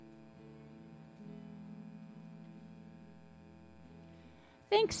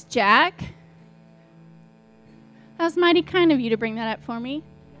Thanks, Jack. That was mighty kind of you to bring that up for me.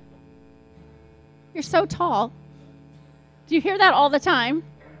 You're so tall. Do you hear that all the time?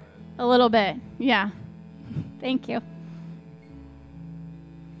 A little bit, yeah. Thank you.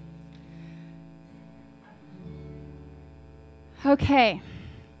 Okay.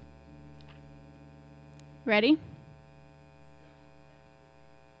 Ready?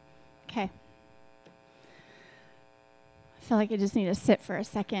 Okay. I feel like I just need to sit for a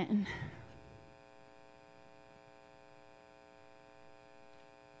second.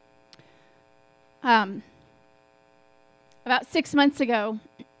 About 6 months ago,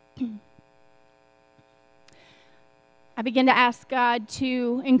 I began to ask God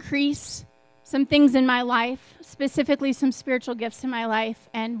to increase some things in my life, specifically some spiritual gifts in my life,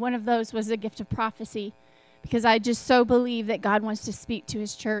 and one of those was the gift of prophecy, because I just so believe that God wants to speak to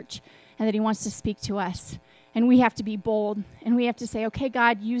his church and that he wants to speak to us. And we have to be bold, and we have to say, okay,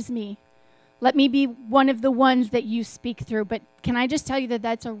 God, use me. Let me be one of the ones that you speak through. But can I just tell you that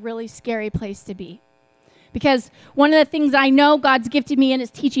that's a really scary place to be? Because one of the things I know God's gifted me in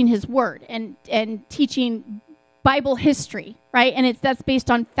is teaching his word and teaching Bible history, right? And that's based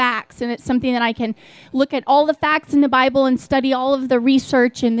on facts, and it's something that I can look at all the facts in the Bible and study all of the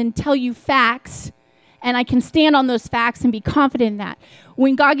research and then tell you facts, and I can stand on those facts and be confident in that.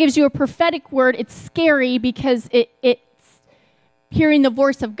 When God gives you a prophetic word, it's scary because it's hearing the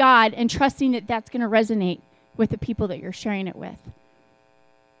voice of God and trusting that that's going to resonate with the people that you're sharing it with.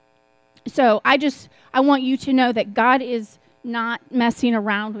 So I want you to know that God is not messing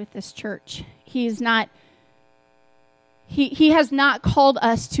around with this church. He has not called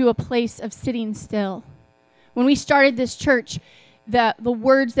us to a place of sitting still. When we started this church, the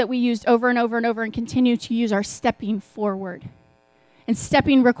words that we used over and over and over and continue to use are stepping forward. And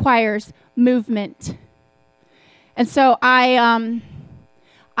stepping requires movement. And so I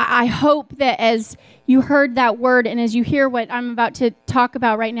hope that as you heard that word and as you hear what I'm about to talk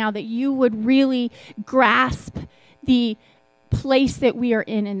about right now, that you would really grasp the place that we are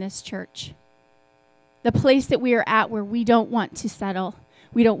in this church. The place that we are at where we don't want to settle.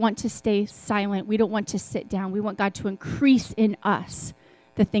 We don't want to stay silent. We don't want to sit down. We want God to increase in us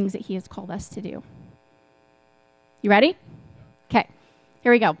the things that he has called us to do. You ready? Okay,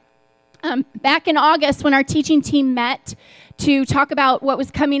 here we go. Back in August, when our teaching team met to talk about what was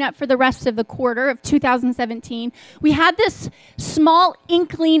coming up for the rest of the quarter of 2017, we had this small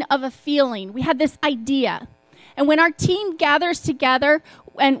inkling of a feeling. We had this idea. And when our team gathers together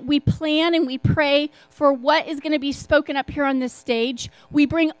and we plan and we pray for what is going to be spoken up here on this stage, we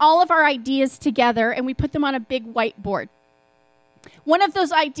bring all of our ideas together and we put them on a big whiteboard. One of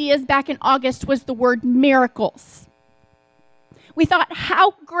those ideas back in August was the word miracles. We thought,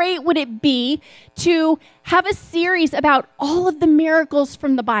 how great would it be to have a series about all of the miracles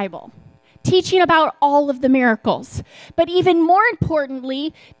from the Bible, teaching about all of the miracles. But even more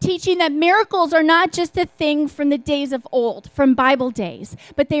importantly, teaching that miracles are not just a thing from the days of old, from Bible days,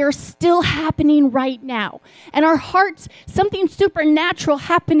 but they are still happening right now. And our hearts, something supernatural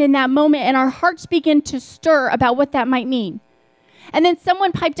happened in that moment, and our hearts begin to stir about what that might mean. And then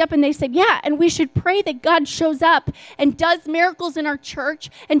someone piped up and they said, yeah, and we should pray that God shows up and does miracles in our church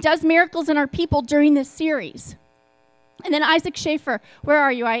and does miracles in our people during this series. And then Isaac Schaefer, where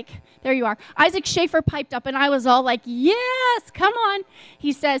are you, Ike? There you are. Isaac Schaefer piped up and I was all like, yes, come on.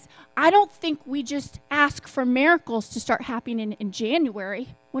 He says, I don't think we just ask for miracles to start happening in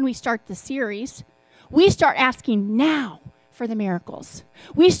January when we start the series. We start asking now for the miracles.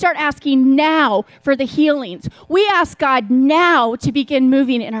 We start asking now for the healings. We ask God now to begin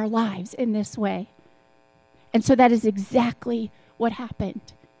moving in our lives in this way. And so that is exactly what happened.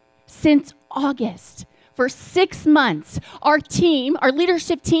 Since August, for 6 months, our team, our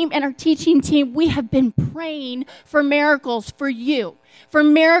leadership team and our teaching team, we have been praying for miracles for you, for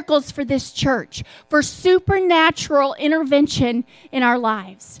miracles for this church, for supernatural intervention in our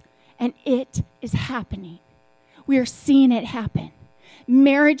lives. And it is happening. We are seeing it happen.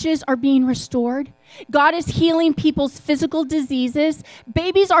 Marriages are being restored. God is healing people's physical diseases.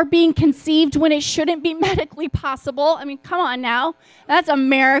 Babies are being conceived when it shouldn't be medically possible. I mean, come on now. That's a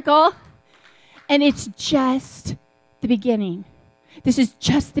miracle. And it's just the beginning. This is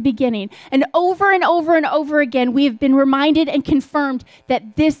just the beginning. And over and over and over again, we have been reminded and confirmed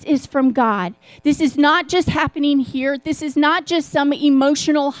that this is from God. This is not just happening here. This is not just some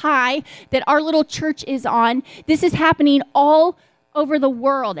emotional high that our little church is on. This is happening all over the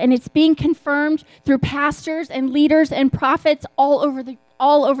world, and it's being confirmed through pastors and leaders and prophets all over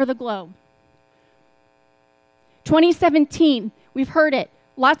the globe. 2017, we've heard it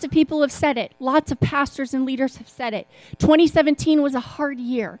Lots of people have said it. Lots of pastors and leaders have said it. 2017 was a hard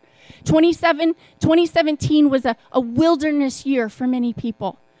year. 2017 was a wilderness year for many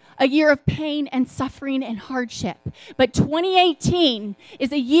people, a year of pain and suffering and hardship. But 2018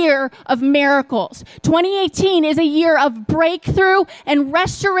 is a year of miracles. 2018 is a year of breakthrough and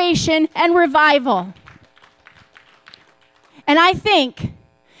restoration and revival. And I think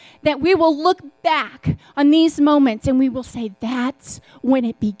that we will look back on these moments and we will say, that's when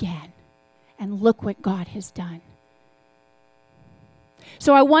it began. And look what God has done.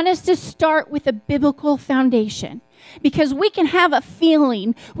 So I want us to start with a biblical foundation, because we can have a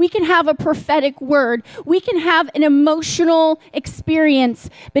feeling, we can have a prophetic word, we can have an emotional experience,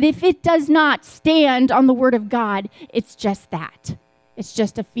 but if it does not stand on the word of God, it's just that. It's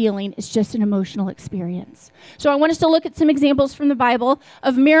just a feeling. It's just an emotional experience. So I want us to look at some examples from the Bible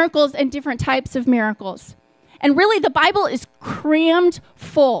of miracles and different types of miracles. And really, the Bible is crammed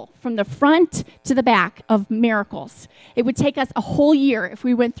full from the front to the back of miracles. It would take us a whole year if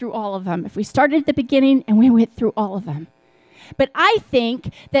we went through all of them, if we started at the beginning and we went through all of them. But I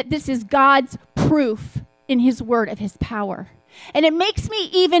think that this is God's proof in his word of his power. And it makes me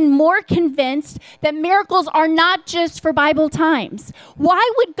even more convinced that miracles are not just for Bible times. Why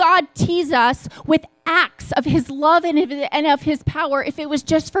would God tease us with acts of his love and of his power if it was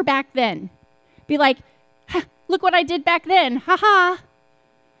just for back then? Be like, look what I did back then. Ha ha.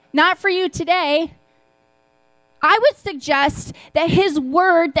 Not for you today. I would suggest that his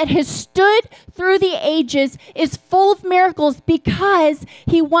word that has stood through the ages is full of miracles because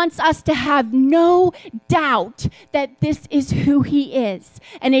he wants us to have no doubt that this is who he is.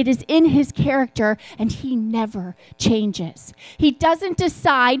 And it is in his character, and he never changes. He doesn't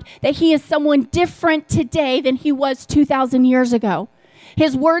decide that he is someone different today than he was 2,000 years ago.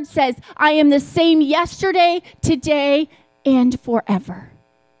 His word says, I am the same yesterday, today, and forever.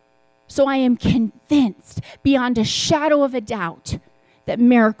 So I am convinced beyond a shadow of a doubt that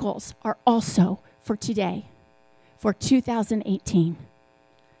miracles are also for today, for 2018.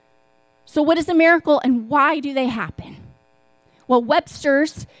 So what is a miracle and why do they happen? Well,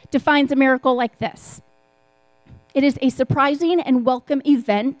 Webster's defines a miracle like this. It is a surprising and welcome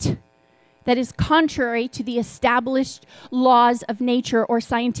event that is contrary to the established laws of nature or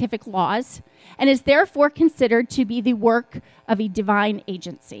scientific laws, and is therefore considered to be the work of a divine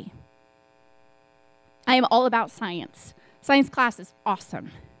agency. I am all about science. Science class is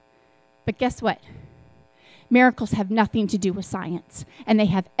awesome. But guess what? Miracles have nothing to do with science, and they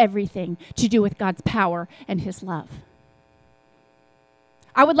have everything to do with God's power and his love.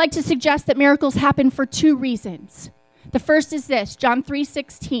 I would like to suggest that miracles happen for two reasons. The first is this, John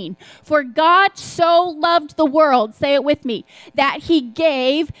 3:16. For God so loved the world, say it with me, that he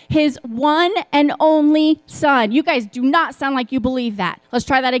gave his one and only son. You guys do not sound like you believe that. Let's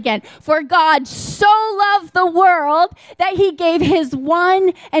try that again. For God so loved the world that he gave his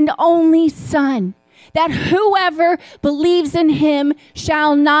one and only son, that whoever believes in him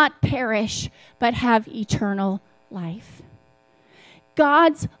shall not perish, but have eternal life.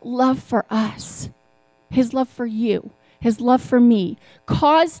 God's love for us, his love for you, his love for me,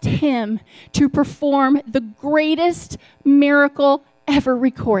 caused him to perform the greatest miracle ever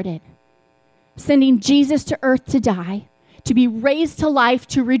recorded, sending Jesus to earth to die, to be raised to life,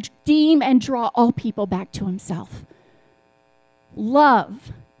 to redeem and draw all people back to himself.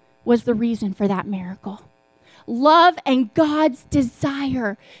 Love was the reason for that miracle. Love and God's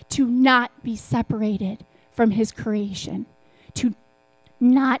desire to not be separated from his creation, to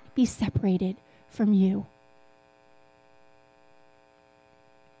not be separated from you.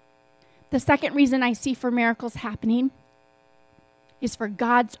 The second reason I see for miracles happening is for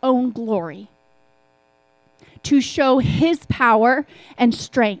God's own glory, to show his power and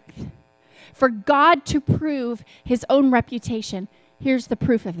strength, for God to prove his own reputation. Here's the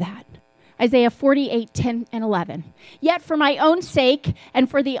proof of that. Isaiah 48:10 and 11. Yet for my own sake and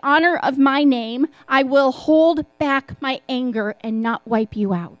for the honor of my name, I will hold back my anger and not wipe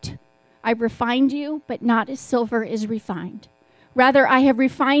you out. I refined you, but not as silver is refined. Rather, I have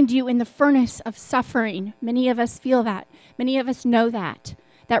refined you in the furnace of suffering. Many of us feel that. Many of us know that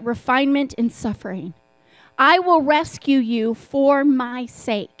refinement in suffering. I will rescue you for my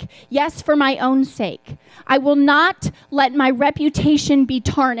sake. Yes, for my own sake. I will not let my reputation be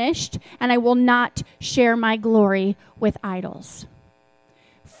tarnished, and I will not share my glory with idols.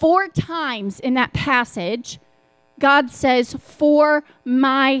 4 times in that passage, God says, for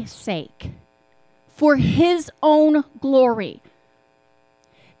my sake, for his own glory.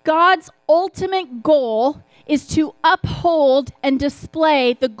 God's ultimate goal is to uphold and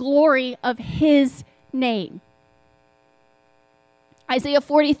display the glory of his name. Isaiah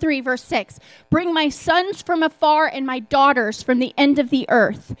 43, verse 6. Bring my sons from afar and my daughters from the end of the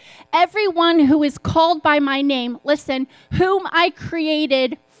earth. Everyone who is called by my name, listen, whom I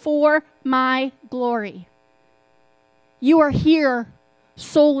created for my glory. You are here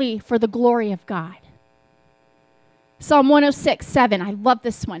solely for the glory of God. Psalm 106, 7. I love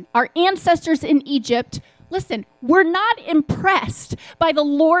this one. Our ancestors in Egypt, listen, were not impressed by the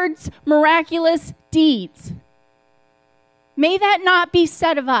Lord's miraculous deeds. May that not be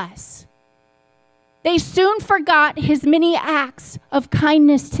said of us. They soon forgot his many acts of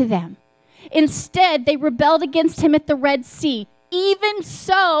kindness to them. Instead, they rebelled against him at the Red Sea. Even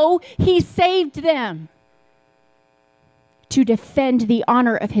so, he saved them to defend the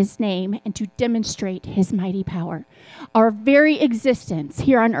honor of his name and to demonstrate his mighty power. Our very existence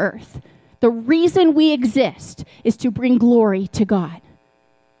here on earth, the reason we exist is to bring glory to God.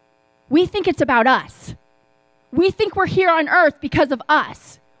 We think it's about us. We think we're here on earth because of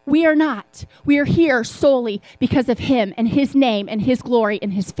us. We are not. We are here solely because of him and his name and his glory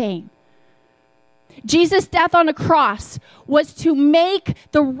and his fame. Jesus' death on a cross was to make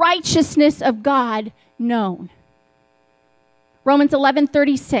the righteousness of God known. Romans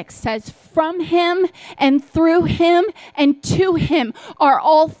 11:36 says, from him and through him and to him are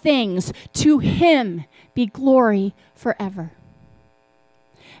all things. To him be glory forever.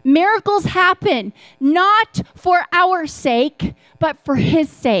 Miracles happen not for our sake, but for his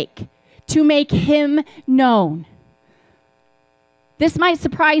sake, to make him known. This might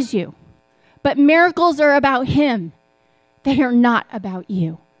surprise you, but miracles are about him. They are not about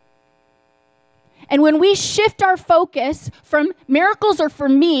you. And when we shift our focus from miracles are for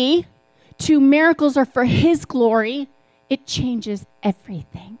me to miracles are for his glory, it changes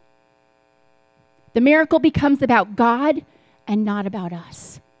everything. The miracle becomes about God and not about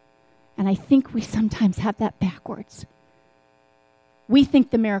us. And I think we sometimes have that backwards. We think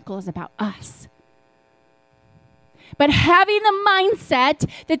the miracle is about us. But having the mindset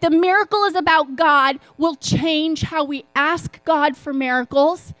that the miracle is about God will change how we ask God for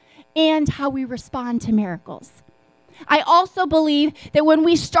miracles and how we respond to miracles. I also believe that when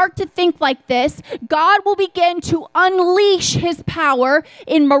we start to think like this, God will begin to unleash his power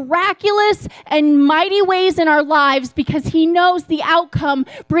in miraculous and mighty ways in our lives because he knows the outcome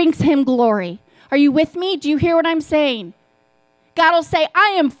brings him glory. Are you with me? Do you hear what I'm saying? God will say, I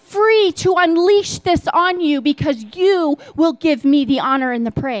am free to unleash this on you because you will give me the honor and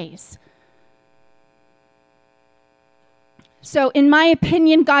the praise. So in my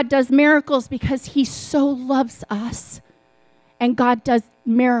opinion, God does miracles because he so loves us. And God does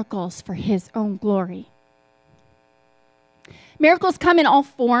miracles for his own glory. Miracles come in all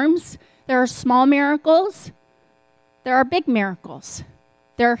forms. There are small miracles. There are big miracles.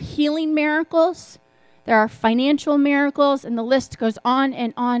 There are healing miracles. There are financial miracles. And the list goes on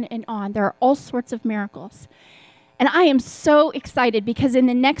and on and on. There are all sorts of miracles. And I am so excited because in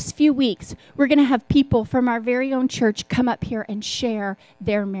the next few weeks, we're going to have people from our very own church come up here and share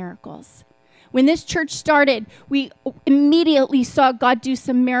their miracles. When this church started, we immediately saw God do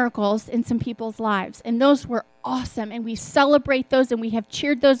some miracles in some people's lives. And those were awesome. And we celebrate those and we have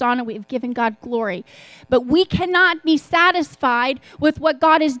cheered those on and we have given God glory. But we cannot be satisfied with what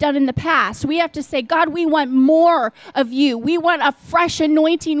God has done in the past. We have to say, God, we want more of you. We want a fresh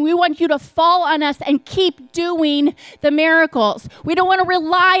anointing. We want you to fall on us and keep doing the miracles. We don't want to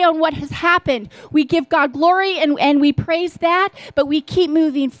rely on what has happened. We give God glory and we praise that, but we keep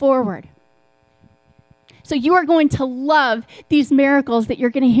moving forward. So you are going to love these miracles that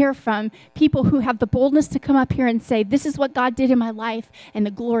you're going to hear from people who have the boldness to come up here and say, this is what God did in my life, and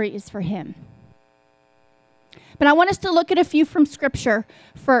the glory is for him. But I want us to look at a few from Scripture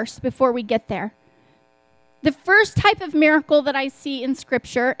first before we get there. The first type of miracle that I see in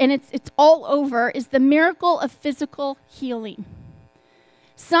Scripture, and it's all over, is the miracle of physical healing.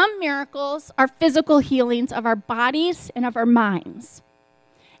 Some miracles are physical healings of our bodies and of our minds.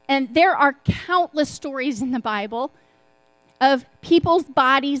 And there are countless stories in the Bible of people's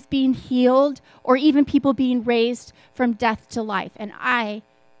bodies being healed or even people being raised from death to life. And I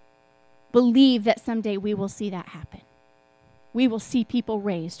believe that someday we will see that happen. We will see people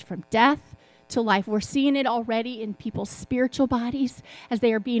raised from death to life. We're seeing it already in people's spiritual bodies as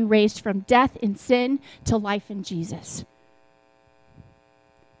they are being raised from death in sin to life in Jesus.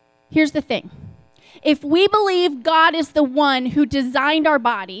 Here's the thing. If we believe God is the one who designed our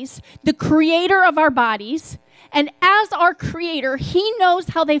bodies, the creator of our bodies, and as our creator, he knows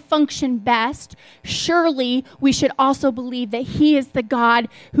how they function best, surely we should also believe that he is the God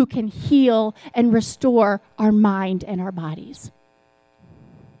who can heal and restore our mind and our bodies.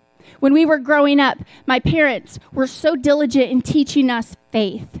 When we were growing up, my parents were so diligent in teaching us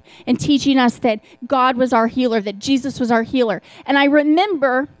faith and teaching us that God was our healer, that Jesus was our healer. And I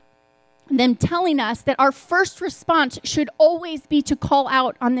remember them telling us that our first response should always be to call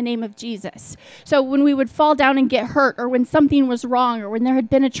out on the name of Jesus. So when we would fall down and get hurt, or when something was wrong, or when there had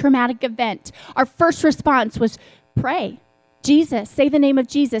been a traumatic event, our first response was pray. Jesus, say the name of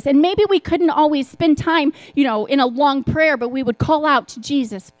Jesus. And maybe we couldn't always spend time, in a long prayer, but we would call out to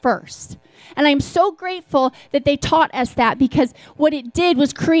Jesus first. And I'm so grateful that they taught us that, because what it did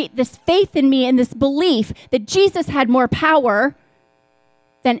was create this faith in me and this belief that Jesus had more power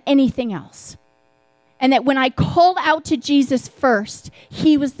than anything else. And that when I called out to Jesus first,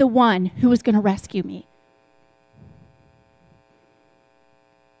 he was the one who was going to rescue me.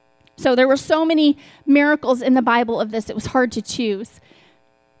 So there were so many miracles in the Bible of this, it was hard to choose.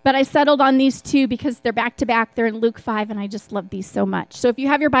 But I settled on these two because they're back to back. They're in Luke 5, and I just love these so much. So if you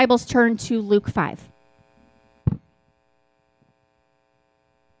have your Bibles, turn to Luke 5.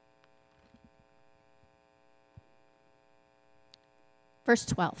 Verse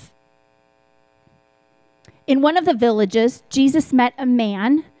 12. In one of the villages, Jesus met a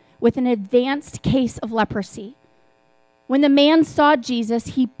man with an advanced case of leprosy. When the man saw Jesus,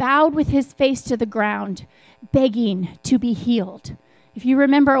 he bowed with his face to the ground, begging to be healed. If you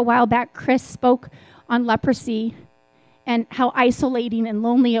remember a while back, Chris spoke on leprosy and how isolating and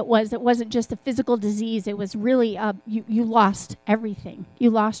lonely it was. It wasn't just a physical disease. It was really, you lost everything. You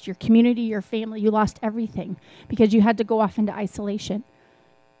lost your community, your family. You lost everything because you had to go off into isolation.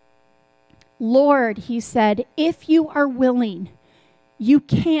 Lord, he said, if you are willing, you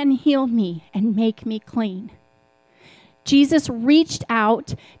can heal me and make me clean. Jesus reached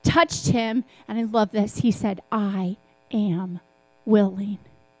out, touched him, and I love this. He said, I am willing.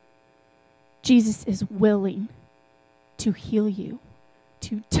 Jesus is willing to heal you,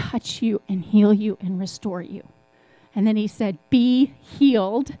 to touch you and heal you and restore you. And then he said, be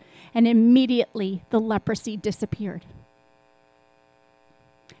healed, and immediately the leprosy disappeared.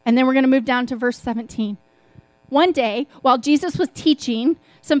 And then we're going to move down to verse 17. One day, while Jesus was teaching,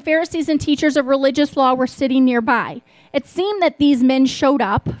 some Pharisees and teachers of religious law were sitting nearby. It seemed that these men showed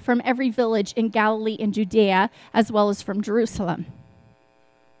up from every village in Galilee and Judea, as well as from Jerusalem.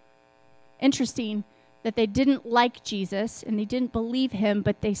 Interesting that they didn't like Jesus and they didn't believe him,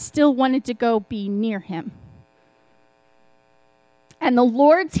 but they still wanted to go be near him. And the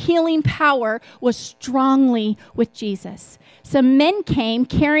Lord's healing power was strongly with Jesus. Some men came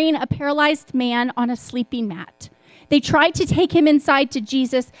carrying a paralyzed man on a sleeping mat. They tried to take him inside to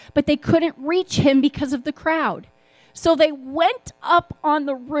Jesus, but they couldn't reach him because of the crowd. So they went up on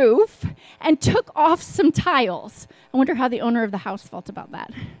the roof and took off some tiles. I wonder how the owner of the house felt about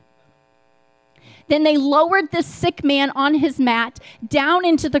that. Then they lowered the sick man on his mat down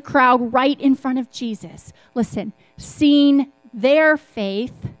into the crowd right in front of Jesus. Listen, seeing their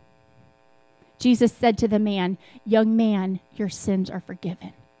faith, Jesus said to the man, young man, your sins are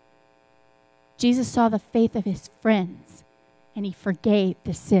forgiven. Jesus saw the faith of his friends, and he forgave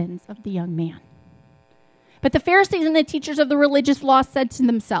the sins of the young man. But the Pharisees and the teachers of the religious law said to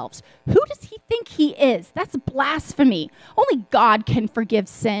themselves, who does he think he is? That's blasphemy. Only God can forgive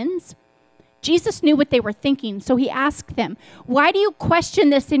sins. Jesus knew what they were thinking, so he asked them, why do you question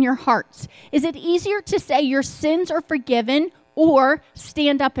this in your hearts? Is it easier to say your sins are forgiven or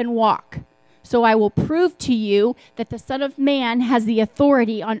stand up and walk? So I will prove to you that the Son of Man has the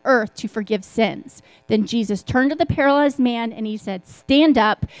authority on earth to forgive sins. Then Jesus turned to the paralyzed man and he said, stand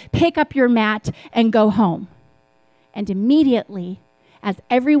up, pick up your mat, and go home. And immediately, as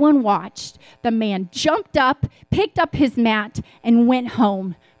everyone watched, the man jumped up, picked up his mat, and went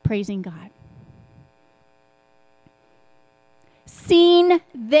home, praising God. Seeing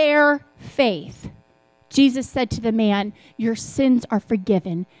their faith, Jesus said to the man, your sins are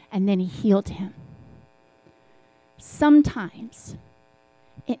forgiven, and then he healed him. Sometimes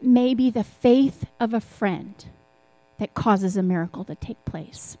it may be the faith of a friend that causes a miracle to take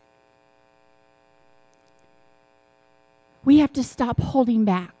place. We have to stop holding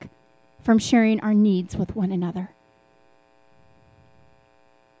back from sharing our needs with one another.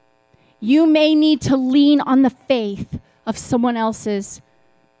 You may need to lean on the faith of someone else's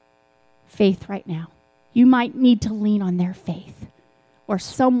faith right now. You might need to lean on their faith, or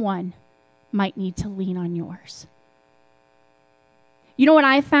someone might need to lean on yours. You know what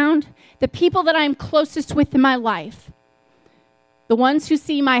I found? The people that I'm closest with in my life, the ones who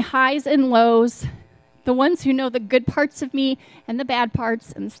see my highs and lows, the ones who know the good parts of me and the bad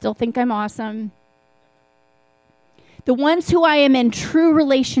parts and still think I'm awesome, the ones who I am in true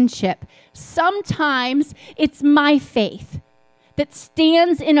relationship, sometimes it's my faith that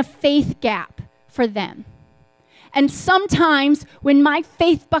stands in a faith gap for them. And sometimes when my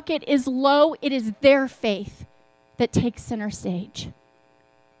faith bucket is low, it is their faith that takes center stage.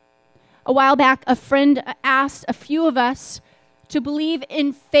 A while back, a friend asked a few of us to believe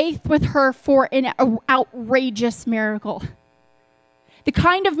in faith with her for an outrageous miracle. The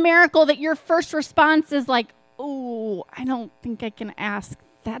kind of miracle that your first response is like, oh, I don't think I can ask.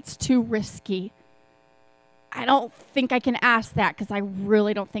 That's too risky. I don't think I can ask that because I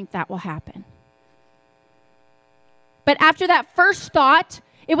really don't think that will happen. But after that first thought,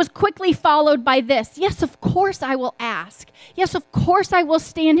 it was quickly followed by this. Yes, of course I will ask. Yes, of course I will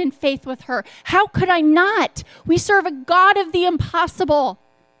stand in faith with her. How could I not? We serve a God of the impossible.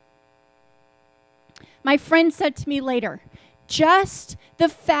 My friend said to me later, just the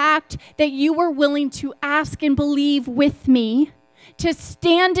fact that you were willing to ask and believe with me, to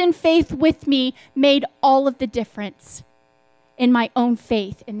stand in faith with me, made all of the difference in my own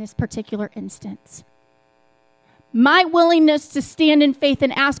faith in this particular instance. My willingness to stand in faith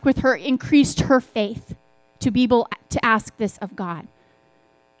and ask with her increased her faith to be able to ask this of God.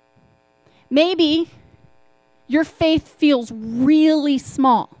 Maybe your faith feels really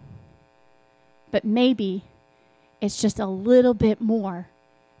small, but maybe it's just a little bit more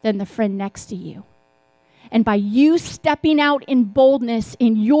than the friend next to you. And by you stepping out in boldness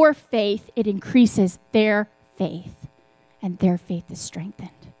in your faith, it increases their faith, and their faith is strengthened.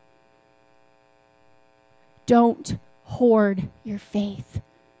 Don't hoard your faith.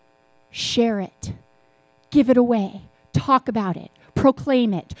 Share it. Give it away. Talk about it.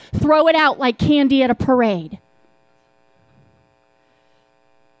 Proclaim it. Throw it out like candy at a parade.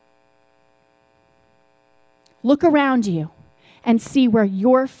 Look around you and see where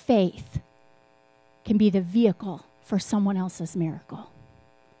your faith can be the vehicle for someone else's miracle.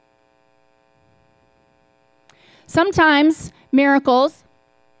 Sometimes miracles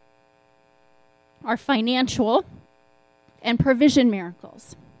are financial and provision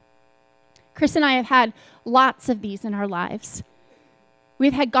miracles. Chris and I have had lots of these in our lives.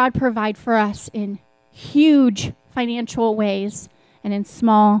 We've had God provide for us in huge financial ways and in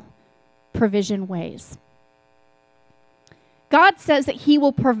small provision ways. God says that he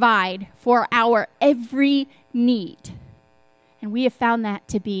will provide for our every need. And we have found that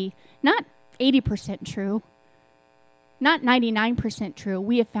to be not 80% true, not 99% true.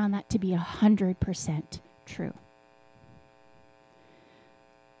 We have found that to be 100% true.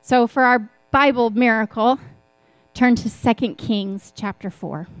 So for our Bible miracle, turn to 2 Kings chapter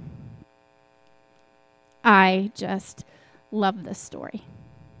 4. I just love this story.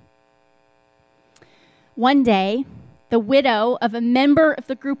 One day, the widow of a member of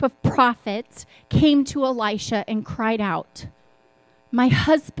the group of prophets came to Elisha and cried out, "My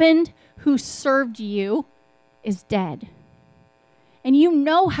husband who served you is dead. And you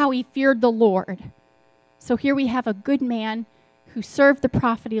know how he feared the Lord." So here we have a good man who served the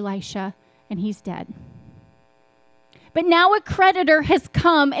prophet Elisha, and he's dead. "But now a creditor has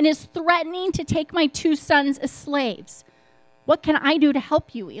come and is threatening to take my 2 sons as slaves. What can I do to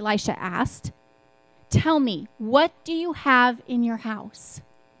help you?" Elisha asked. "Tell me, what do you have in your house?"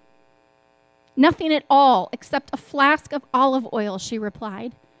 "Nothing at all except a flask of olive oil," she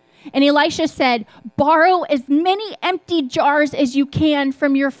replied. And Elisha said, "Borrow as many empty jars as you can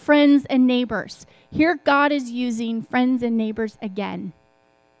from your friends and neighbors." Here God is using friends and neighbors again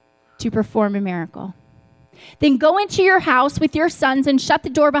to perform a miracle. "Then go into your house with your sons and shut the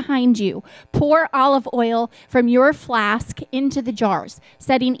door behind you. Pour olive oil from your flask into the jars,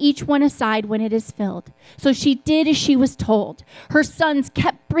 setting each one aside when it is filled." So she did as she was told. Her sons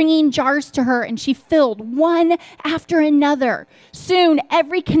kept bringing jars to her, and she filled one after another. Soon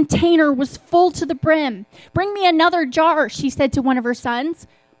every container was full to the brim. "Bring me another jar," she said to one of her sons.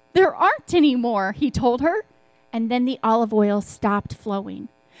 "There aren't any more," he told her. And then the olive oil stopped flowing.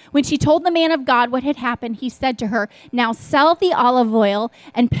 When she told the man of God what had happened, he said to her, "Now sell the olive oil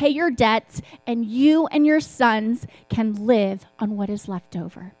and pay your debts, and you and your sons can live on what is left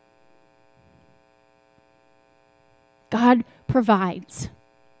over." God provides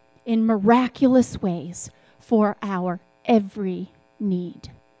in miraculous ways for our every need.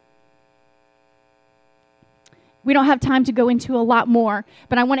 We don't have time to go into a lot more,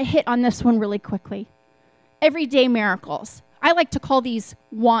 but I want to hit on this one really quickly. Everyday miracles. I like to call these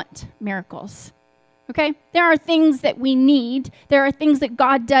want miracles, okay? There are things that we need. There are things that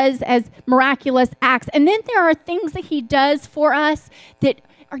God does as miraculous acts. And then there are things that he does for us that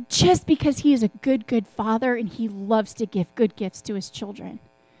are just because he is a good, good father and he loves to give good gifts to his children.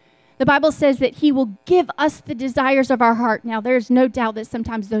 The Bible says that he will give us the desires of our heart. Now, there's no doubt that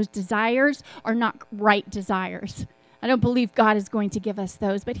sometimes those desires are not right desires. I don't believe God is going to give us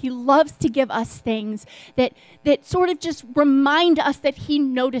those, but he loves to give us things that sort of just remind us that he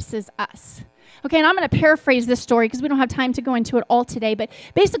notices us. Okay, and I'm going to paraphrase this story because we don't have time to go into it all today, but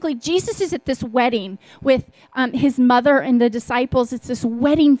basically Jesus is at this wedding with his mother and the disciples. It's this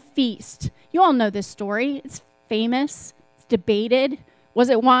wedding feast. You all know this story. It's famous. It's debated. Was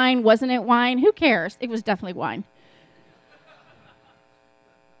it wine? Wasn't it wine? Who cares? It was definitely wine.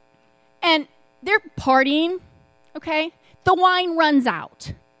 And they're partying. Okay, the wine runs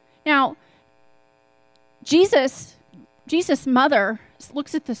out. Now, Jesus' mother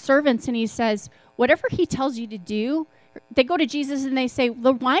looks at the servants and he says, whatever he tells you to do, they go to Jesus and they say,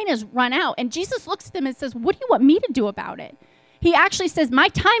 the wine has run out. And Jesus looks at them and says, what do you want me to do about it? He actually says, my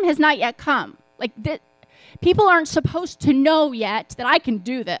time has not yet come. Like, people aren't supposed to know yet that I can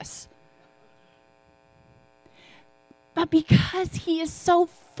do this. But because he is so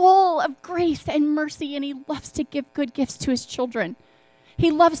full of grace and mercy, and he loves to give good gifts to his children.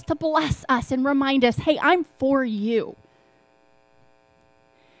 He loves to bless us and remind us, hey, I'm for you.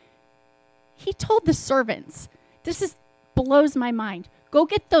 He told the servants, blows my mind, go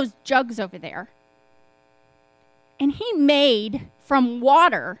get those jugs over there. And he made from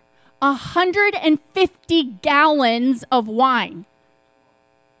water 150 gallons of wine.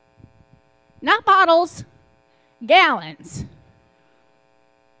 Not bottles, gallons.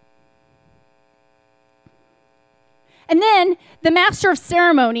 And then the master of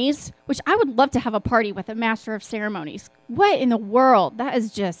ceremonies, which I would love to have a party with a master of ceremonies. What in the world? That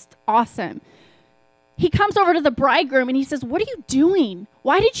is just awesome. He comes over to the bridegroom and he says, what are you doing?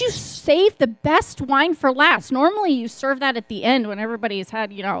 Why did you save the best wine for last? Normally you serve that at the end when everybody's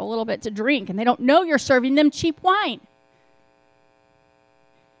had, a little bit to drink and they don't know you're serving them cheap wine.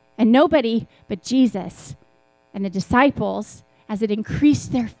 And nobody but Jesus and the disciples, as it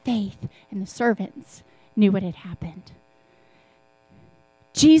increased their faith, and the servants knew what had happened.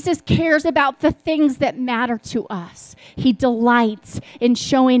 Jesus cares about the things that matter to us. He delights in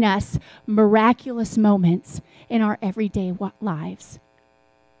showing us miraculous moments in our everyday lives.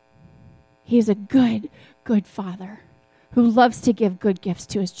 He is a good, good Father who loves to give good gifts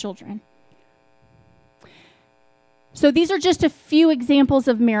to his children. So these are just a few examples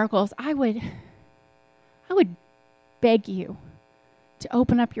of miracles. I would beg you to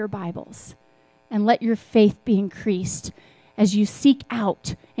open up your Bibles and let your faith be increased as you seek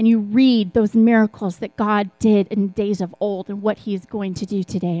out and you read those miracles that God did in days of old and what he is going to do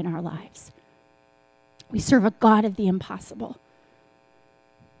today in our lives. We serve a God of the impossible.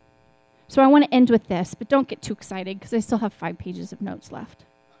 So I want to end with this, but don't get too excited because I still have 5 pages of notes left.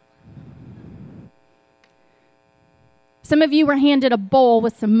 Some of you were handed a bowl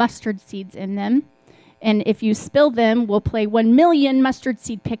with some mustard seeds in them. And if you spill them, we'll play 1 million mustard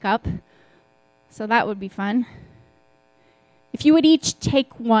seed pickup. So that would be fun. If you would each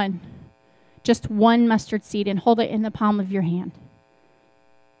take one, just one mustard seed, and hold it in the palm of your hand.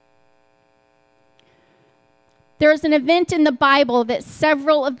 There is an event in the Bible that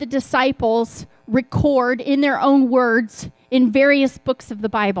several of the disciples record in their own words in various books of the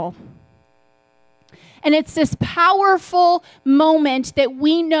Bible. And it's this powerful moment that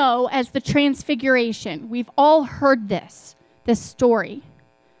we know as the Transfiguration. We've all heard this story.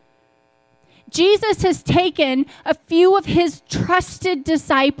 Jesus has taken a few of his trusted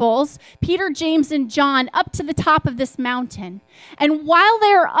disciples, Peter, James, and John, up to the top of this mountain. And while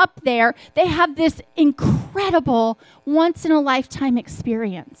they're up there, they have this incredible once-in-a-lifetime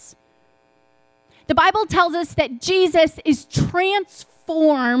experience. The Bible tells us that Jesus is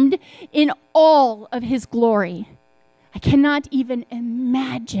transformed in all of his glory. I cannot even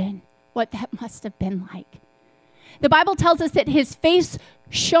imagine what that must have been like. The Bible tells us that his face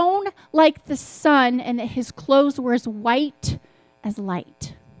shone like the sun and that his clothes were as white as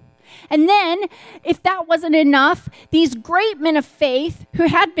light. And then, if that wasn't enough, these great men of faith who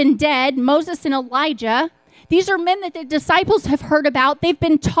had been dead, Moses and Elijah, these are men that the disciples have heard about. They've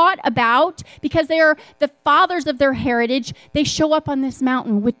been taught about because they are the fathers of their heritage. They show up on this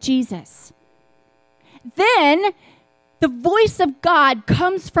mountain with Jesus. Then the voice of God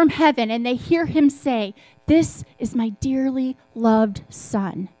comes from heaven and they hear him say, "This is my dearly loved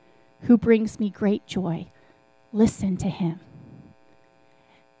son who brings me great joy. Listen to him."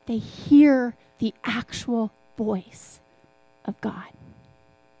 They hear the actual voice of God.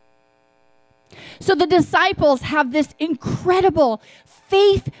 So the disciples have this incredible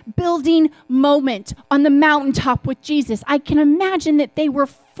faith-building moment on the mountaintop with Jesus. I can imagine that they were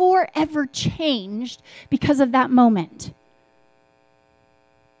forever changed because of that moment.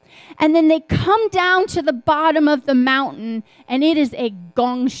 And then they come down to the bottom of the mountain, and it is a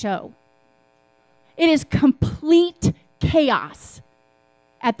gong show. It is complete chaos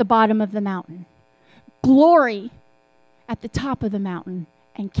at the bottom of the mountain. Glory at the top of the mountain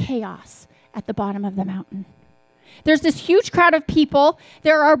and chaos at the bottom of the mountain. There's this huge crowd of people.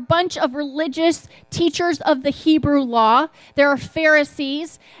 There are a bunch of religious teachers of the Hebrew law. There are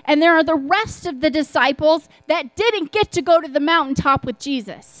Pharisees, and there are the rest of the disciples that didn't get to go to the mountaintop with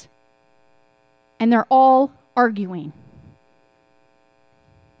Jesus. And they're all arguing.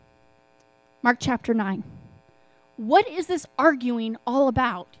 Mark chapter 9. What is this arguing all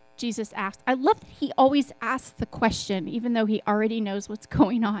about? Jesus asked. I love that he always asks the question, even though he already knows what's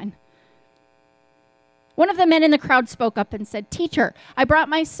going on. One of the men in the crowd spoke up and said, "Teacher, I brought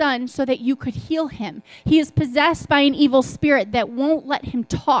my son so that you could heal him. He is possessed by an evil spirit that won't let him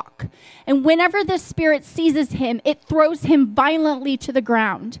talk. And whenever this spirit seizes him, it throws him violently to the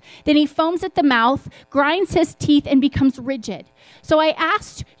ground. Then he foams at the mouth, grinds his teeth, and becomes rigid. So I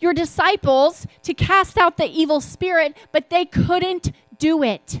asked your disciples to cast out the evil spirit, but they couldn't do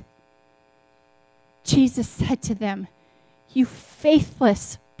it." Jesus said to them, "You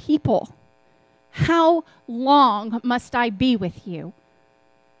faithless people. How long must I be with you?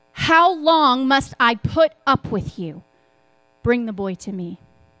 How long must I put up with you? Bring the boy to me."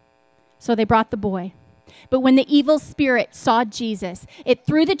 So they brought the boy. But when the evil spirit saw Jesus, it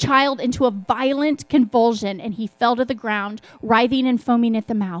threw the child into a violent convulsion, and he fell to the ground, writhing and foaming at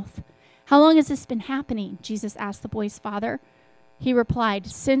the mouth. "How long has this been happening?" Jesus asked the boy's father. He replied,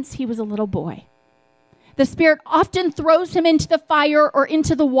 "Since he was a little boy. The spirit often throws him into the fire or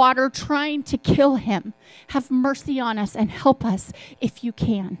into the water, trying to kill him. Have mercy on us and help us if you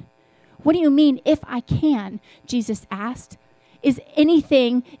can." "What do you mean, if I can?" Jesus asked.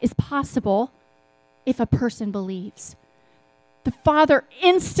 Anything is possible if a person believes." The father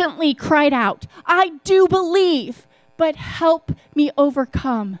instantly cried out, "I do believe, but help me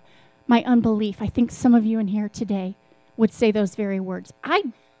overcome my unbelief." I think some of you in here today would say those very words.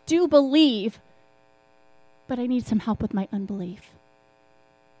 I do believe, but I need some help with my unbelief.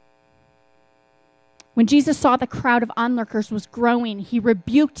 When Jesus saw the crowd of onlookers was growing, he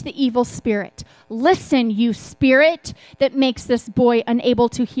rebuked the evil spirit. "Listen, you spirit that makes this boy unable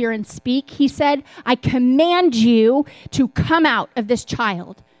to hear and speak," he said, "I command you to come out of this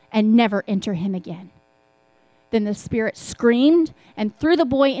child and never enter him again." Then the spirit screamed and threw the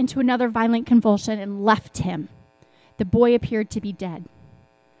boy into another violent convulsion and left him. The boy appeared to be dead.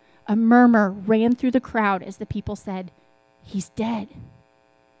 A murmur ran through the crowd as the people said, "He's dead."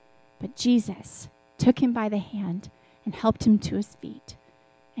 But Jesus took him by the hand and helped him to his feet,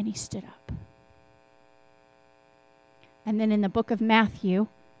 and he stood up. And then in the book of Matthew,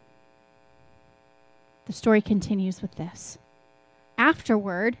 the story continues with this.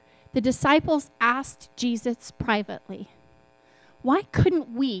 Afterward, the disciples asked Jesus privately, "Why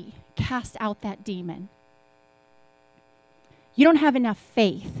couldn't we cast out that demon?" "You don't have enough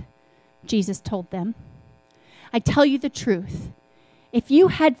faith," Jesus told them. "I tell you the truth. If you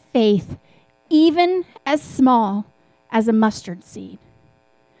had faith even as small as a mustard seed,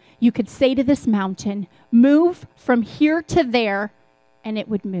 you could say to this mountain, 'Move from here to there,' and it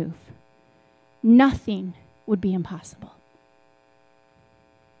would move. Nothing would be impossible."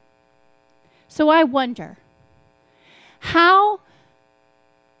 So I wonder, how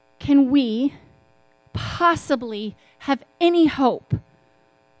can we possibly have any hope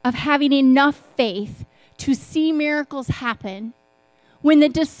of having enough faith to see miracles happen when the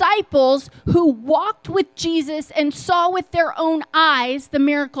disciples who walked with Jesus and saw with their own eyes the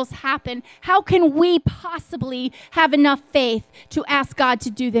miracles happen? How can we possibly have enough faith to ask God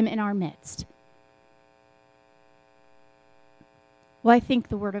to do them in our midst? Well, I think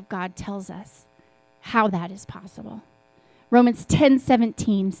the Word of God tells us how that is possible. Romans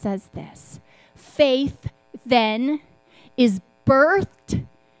 10:17 says this: "Faith, then, is birthed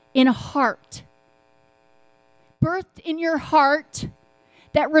in a heart." Birthed in your heart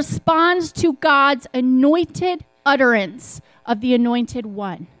that responds to God's anointed utterance of the Anointed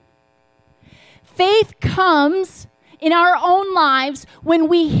One. Faith comes in our own lives when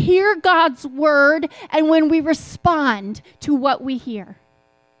we hear God's word and when we respond to what we hear.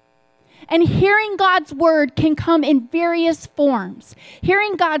 And hearing God's word can come in various forms.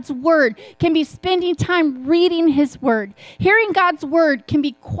 Hearing God's word can be spending time reading his word. Hearing God's word can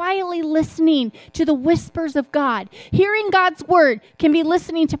be quietly listening to the whispers of God. Hearing God's word can be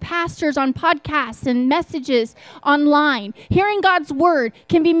listening to pastors on podcasts and messages online. Hearing God's word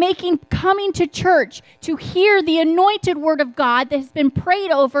can be coming to church to hear the anointed word of God that has been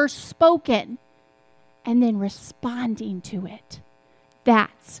prayed over, spoken, and then responding to it.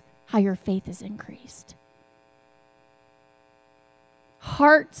 That's how your faith is increased.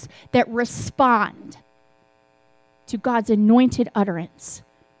 hearts that respond to God's anointed utterance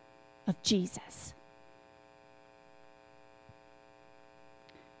of Jesus.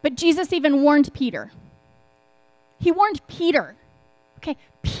 But Jesus even warned Peter. He warned Peter. Okay,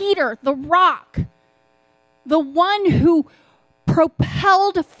 Peter, the rock, the one who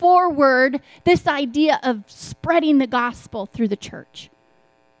propelled forward this idea of spreading the gospel through the church.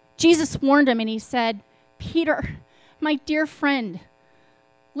 Jesus warned him and he said, Peter, my dear friend,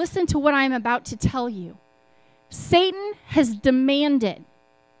 listen to what I'm about to tell you. Satan has demanded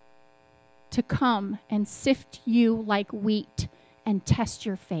to come and sift you like wheat and test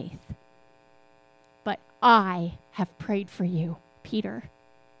your faith. But I have prayed for you, Peter,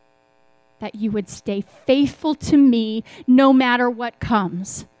 that you would stay faithful to me no matter what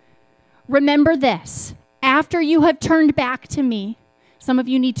comes. Remember this, after you have turned back to me, some of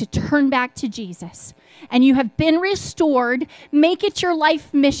you need to turn back to Jesus, and you have been restored, make it your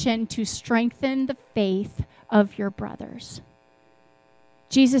life mission to strengthen the faith of your brothers.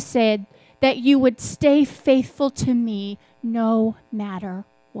 Jesus said that you would stay faithful to me no matter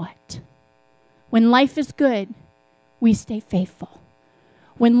what. When life is good, we stay faithful.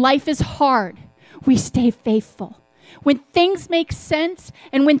 When life is hard, we stay faithful. When things make sense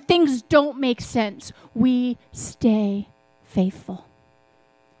and when things don't make sense, we stay faithful.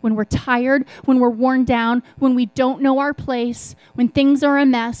 When we're tired, when we're worn down, when we don't know our place, when things are a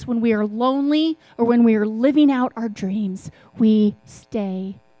mess, when we are lonely, or when we are living out our dreams, we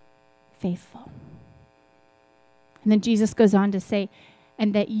stay faithful. And then Jesus goes on to say,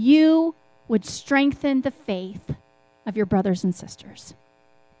 and that you would strengthen the faith of your brothers and sisters.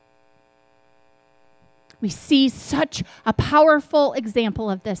 We see such a powerful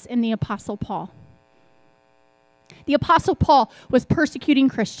example of this in the Apostle Paul. The Apostle Paul was persecuting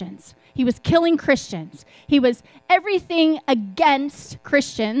Christians. He was killing Christians. He was everything against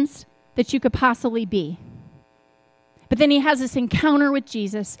Christians that you could possibly be. But then he has this encounter with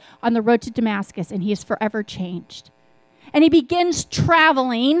Jesus on the road to Damascus, and he is forever changed. And he begins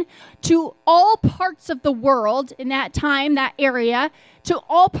traveling to all parts of the world in that time, that area, to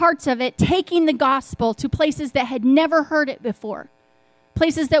all parts of it, taking the gospel to places that had never heard it before,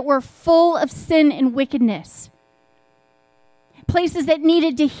 places that were full of sin and wickedness, places that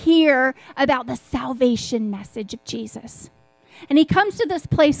needed to hear about the salvation message of Jesus. And he comes to this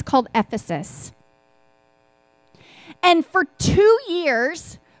place called Ephesus. And for 2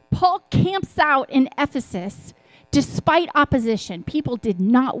 years, Paul camps out in Ephesus despite opposition. People did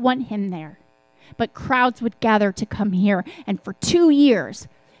not want him there, but crowds would gather to come here. And for 2 years,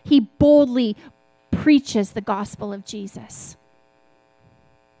 he boldly preaches the gospel of Jesus.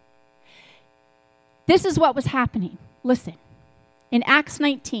 This is what was happening. Listen. In Acts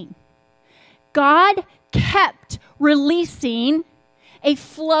 19, God kept releasing a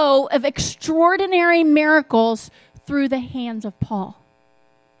flow of extraordinary miracles through the hands of Paul.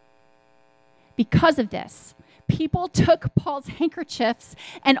 Because of this, people took Paul's handkerchiefs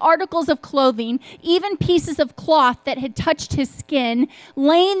and articles of clothing, even pieces of cloth that had touched his skin,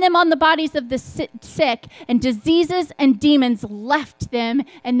 laying them on the bodies of the sick, and diseases and demons left them,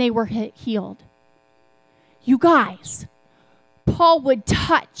 and they were healed. You guys, Paul would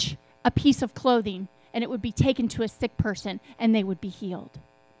touch a piece of clothing and it would be taken to a sick person and they would be healed.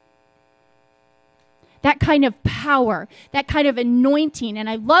 That kind of power, that kind of anointing. And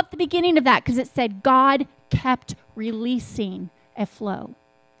I love the beginning of that because it said God kept releasing a flow.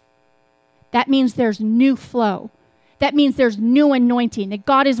 That means there's new flow. That means there's new anointing, that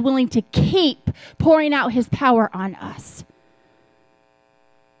God is willing to keep pouring out his power on us.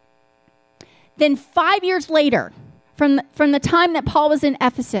 Then 5 years later, from the time that Paul was in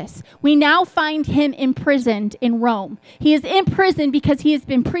Ephesus, we now find him imprisoned in Rome. He is in prison because he has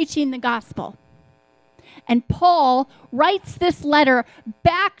been preaching the gospel. And Paul writes this letter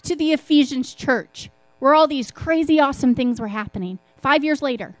back to the Ephesians church where all these crazy, awesome things were happening. 5 years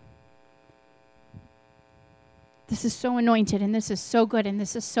later. This is so anointed, and this is so good, and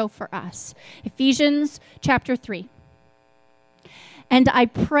this is so for us. Ephesians chapter 3. And I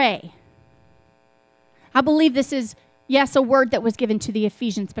pray. I believe this is, yes, a word that was given to the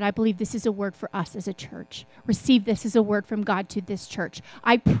Ephesians, but I believe this is a word for us as a church. Receive this as a word from God to this church.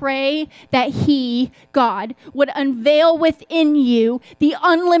 I pray that he, God, would unveil within you the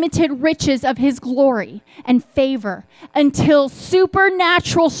unlimited riches of his glory and favor until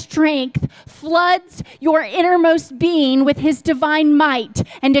supernatural strength floods your innermost being with his divine might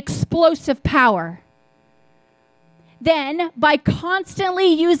and explosive power. Then, by constantly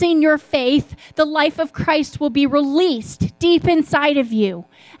using your faith, the life of Christ will be released deep inside of you,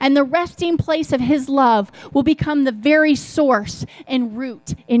 and the resting place of his love will become the very source and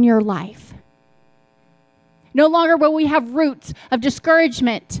root in your life. No longer will we have roots of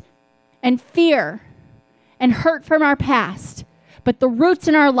discouragement and fear and hurt from our past, but the roots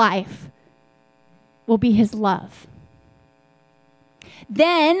in our life will be his love.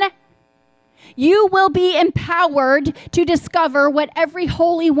 Then you will be empowered to discover what every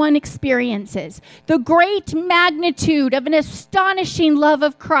Holy One experiences, the great magnitude of an astonishing love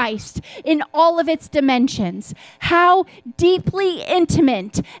of Christ in all of its dimensions. How deeply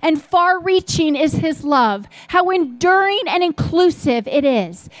intimate and far-reaching is his love, how enduring and inclusive it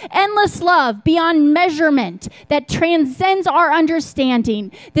is. Endless love beyond measurement that transcends our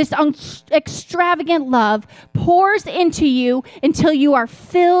understanding. This extravagant love pours into you until you are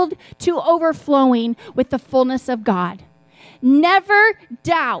filled to overflowing with the fullness of God. Never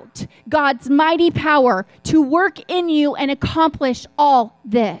doubt God's mighty power to work in you and accomplish all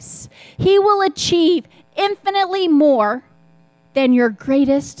this. He will achieve infinitely more than your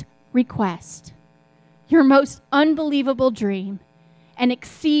greatest request, your most unbelievable dream, and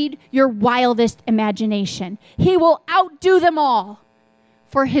exceed your wildest imagination. He will outdo them all,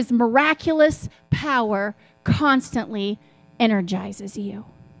 for his miraculous power constantly energizes you.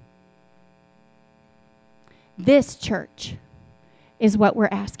 This, church, is what we're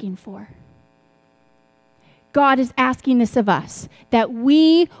asking for. God is asking this of us, that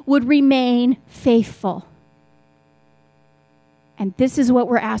we would remain faithful. And this is what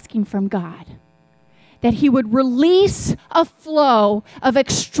we're asking from God, that he would release a flow of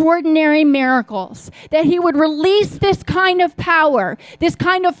extraordinary miracles, that he would release this kind of power, this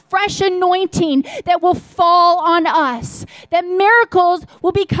kind of fresh anointing that will fall on us, that miracles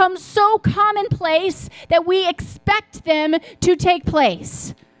will become so commonplace that we expect them to take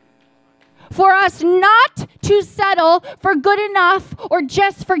place. For us not to settle for good enough or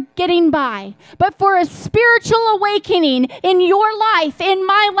just for getting by, but for a spiritual awakening in your life, in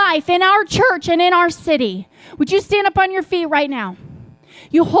my life, in our church, and in our city. Would you stand up on your feet right now?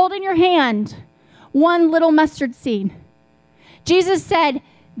 You hold in your hand one little mustard seed. Jesus said,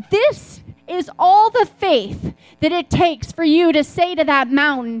 this is all the faith that it takes for you to say to that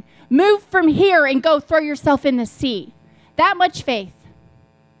mountain, move from here and go throw yourself in the sea. That much faith.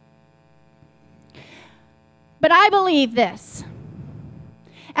 But I believe this.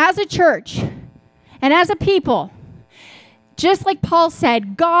 As a church and as a people, just like Paul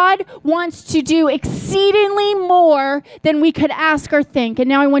said, God wants to do exceedingly more than we could ask or think. And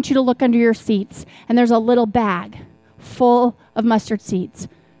now I want you to look under your seats. And there's a little bag full of mustard seeds.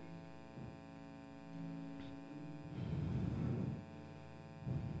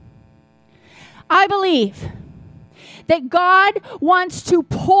 I believe that God wants to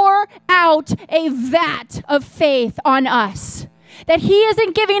pour out a vat of faith on us. That he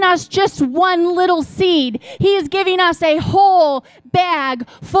isn't giving us just one little seed. He is giving us a whole bag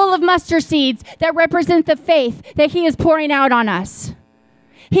full of mustard seeds that represent the faith that he is pouring out on us.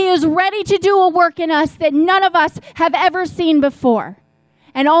 He is ready to do a work in us that none of us have ever seen before.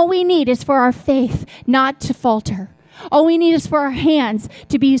 And all we need is for our faith not to falter. All we need is for our hands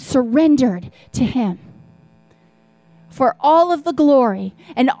to be surrendered to him. For all of the glory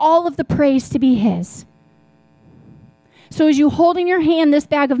and all of the praise to be his. So as you hold in your hand this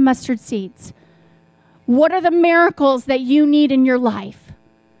bag of mustard seeds, what are the miracles that you need in your life?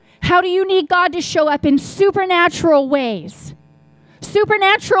 How do you need God to show up in supernatural ways?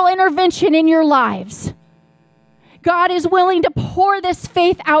 Supernatural intervention in your lives. God is willing to pour this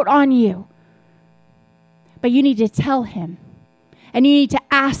faith out on you. But you need to tell him. And you need to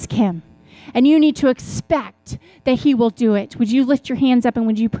ask him. And you need to expect that he will do it. Would you lift your hands up and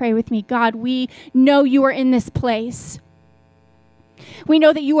would you pray with me? God, we know you are in this place. We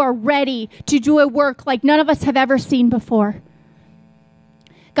know that you are ready to do a work like none of us have ever seen before.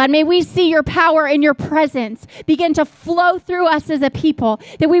 God, may we see your power and your presence begin to flow through us as a people,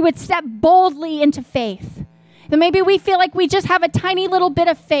 that we would step boldly into faith. That maybe we feel like we just have a tiny little bit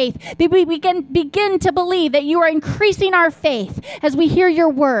of faith. Maybe we can begin to believe that you are increasing our faith as we hear your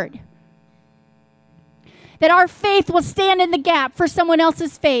word. That our faith will stand in the gap for someone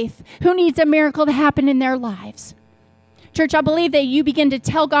else's faith who needs a miracle to happen in their lives. Church, I believe that you begin to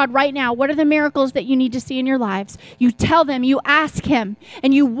tell God right now, what are the miracles that you need to see in your lives? You tell them, you ask him,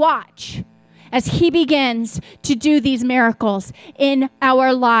 and you watch as he begins to do these miracles in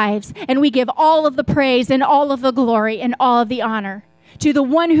our lives. And we give all of the praise and all of the glory and all of the honor to the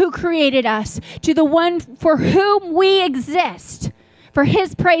one who created us, to the one for whom we exist, for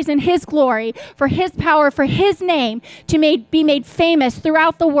his praise and his glory, for his power, for his name to be made famous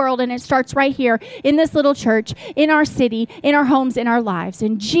throughout the world. And it starts right here in this little church, in our city, in our homes, in our lives.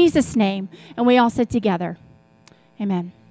 In Jesus' name. And we all sit together. Amen.